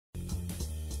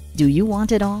Do you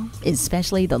want it all,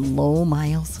 especially the low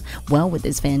miles? Well, with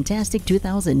this fantastic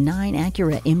 2009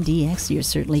 Acura MDX, you're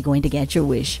certainly going to get your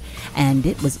wish. And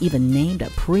it was even named a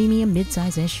premium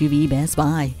midsize SUV Best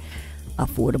Buy.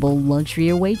 Affordable luxury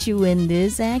awaits you in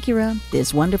this Acura.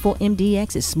 This wonderful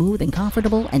MDX is smooth and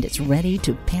comfortable, and it's ready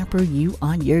to pamper you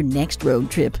on your next road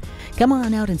trip. Come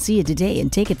on out and see it today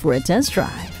and take it for a test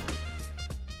drive.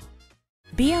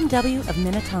 BMW of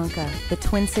Minnetonka, the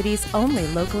Twin Cities' only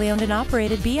locally owned and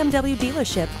operated BMW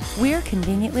dealership. We're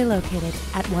conveniently located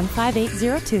at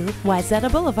 15802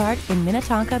 Wayzata Boulevard in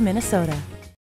Minnetonka, Minnesota.